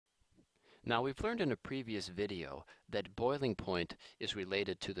Now we've learned in a previous video that boiling point is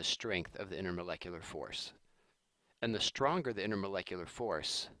related to the strength of the intermolecular force. And the stronger the intermolecular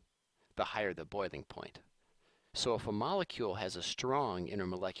force, the higher the boiling point. So if a molecule has a strong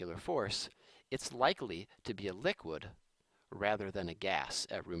intermolecular force, it's likely to be a liquid rather than a gas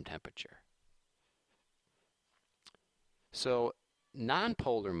at room temperature. So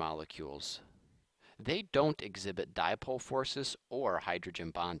nonpolar molecules, they don't exhibit dipole forces or hydrogen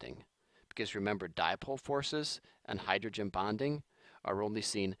bonding. Because remember, dipole forces and hydrogen bonding are only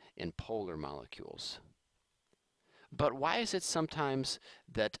seen in polar molecules. But why is it sometimes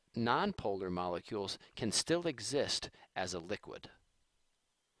that nonpolar molecules can still exist as a liquid?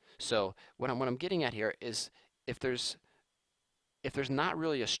 So what I'm getting at here is if there's not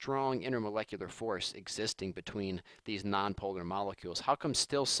really a strong intermolecular force existing between these nonpolar molecules, how come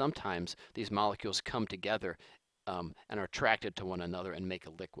still sometimes these molecules come together and are attracted to one another and make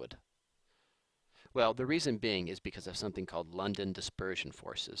a liquid? Well, the reason being is because of something called London Dispersion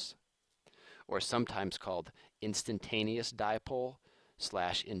Forces, or sometimes called instantaneous dipole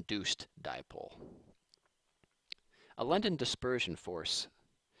 / induced dipole. A London dispersion force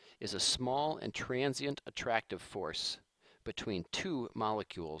is a small and transient attractive force between two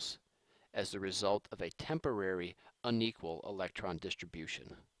molecules as the result of a temporary unequal electron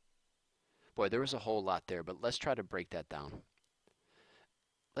distribution. Boy, there was a whole lot there, but let's try to break that down.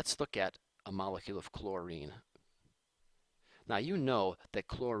 Let's look at a molecule of chlorine. Now you know that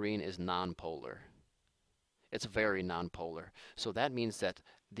chlorine is nonpolar. It's very nonpolar. So that means that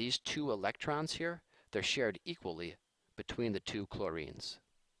these two electrons here, they're shared equally between the two chlorines.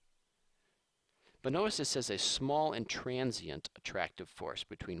 But notice it says a small and transient attractive force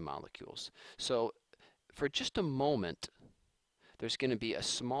between molecules. So for just a moment, there's going to be a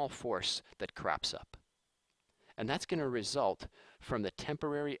small force that crops up. And that's going to result from the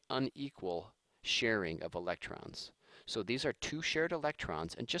temporary unequal sharing of electrons. So these are two shared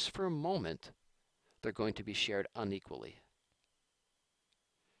electrons, and just for a moment, they're going to be shared unequally.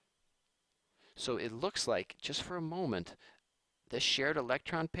 So it looks like, just for a moment, this shared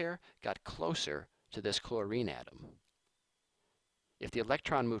electron pair got closer to this chlorine atom. If the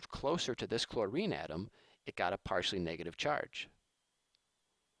electron moved closer to this chlorine atom, it got a partially negative charge,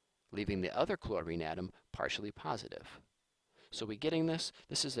 leaving the other chlorine atom partially positive. So we getting this?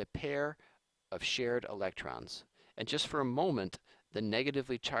 This is a pair of shared electrons. And just for a moment, the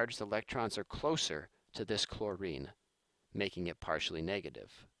negatively charged electrons are closer to this chlorine, making it partially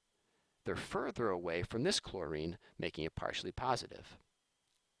negative. They're further away from this chlorine, making it partially positive.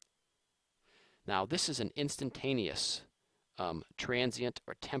 Now, this is an instantaneous, transient,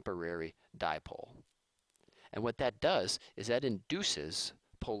 or temporary dipole. And what that does is that induces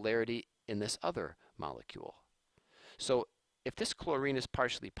polarity in this other molecule. So if this chlorine is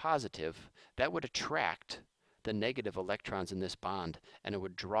partially positive, that would attract the negative electrons in this bond, and it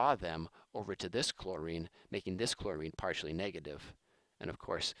would draw them over to this chlorine, making this chlorine partially negative, and of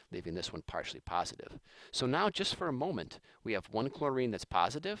course leaving this one partially positive. So now just for a moment, we have one chlorine that's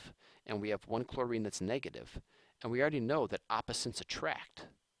positive, and we have one chlorine that's negative, and we already know that opposites attract.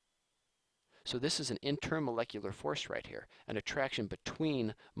 So this is an intermolecular force right here, an attraction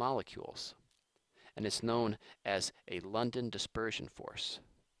between molecules, and it's known as a London dispersion force.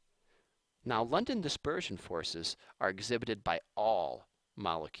 Now, London dispersion forces are exhibited by all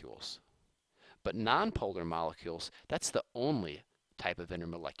molecules, but nonpolar molecules, that's the only type of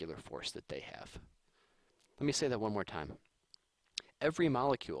intermolecular force that they have. Let me say that one more time. Every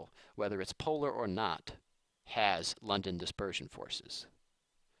molecule, whether it's polar or not, has London dispersion forces.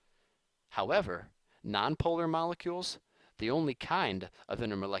 However, nonpolar molecules, the only kind of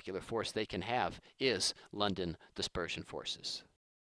intermolecular force they can have is London dispersion forces.